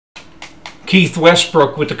Keith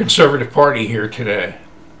Westbrook with the Conservative Party here today.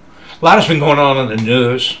 A lot has been going on in the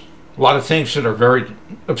news. A lot of things that are very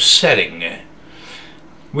upsetting.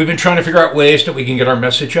 We've been trying to figure out ways that we can get our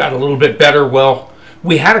message out a little bit better. Well,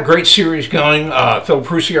 we had a great series going. Phil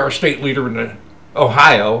Prusier, our state leader in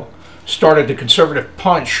Ohio, started the Conservative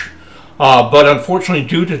Punch. But unfortunately,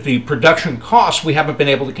 due to the production costs, we haven't been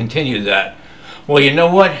able to continue that. Well, you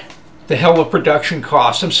know what? The hell with production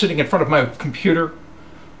costs. I'm sitting in front of my computer,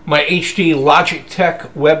 my HD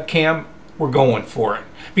Logitech webcam. We're going for it.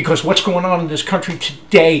 Because what's going on in this country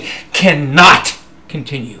today cannot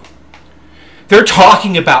continue. They're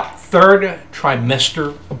talking about third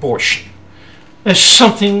trimester abortion as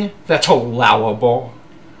something that's allowable.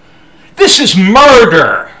 This is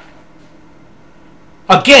murder.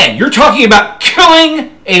 Again, you're talking about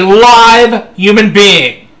killing a live human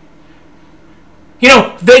being. You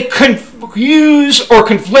know, they confuse or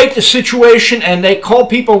conflate the situation and they call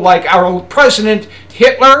people like our president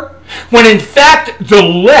Hitler, when in fact the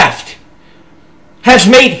left has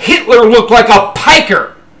made Hitler look like a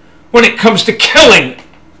piker when it comes to killing.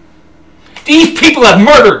 These people have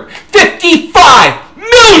murdered 55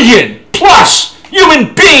 million plus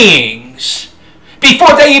human beings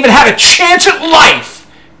before they even had a chance at life.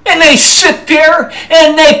 And they sit there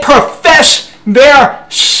and they profess their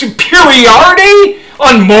superiority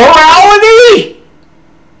on morality.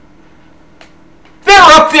 They're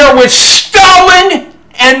up there with Stalin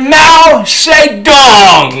and Mao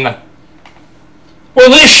Zedong. Well,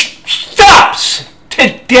 this stops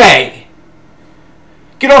today.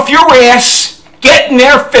 Get off your ass, get in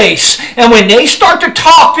their face, and when they start to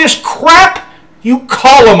talk this crap, you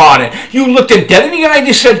call them on it. You look them dead in the eye and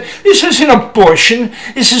you said, this isn't abortion,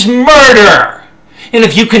 this is murder. And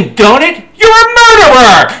if you condone it, you're a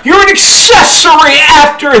murderer. You're an accessory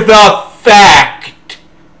after the fact.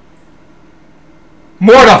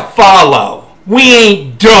 More to follow. We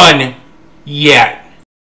ain't done yet.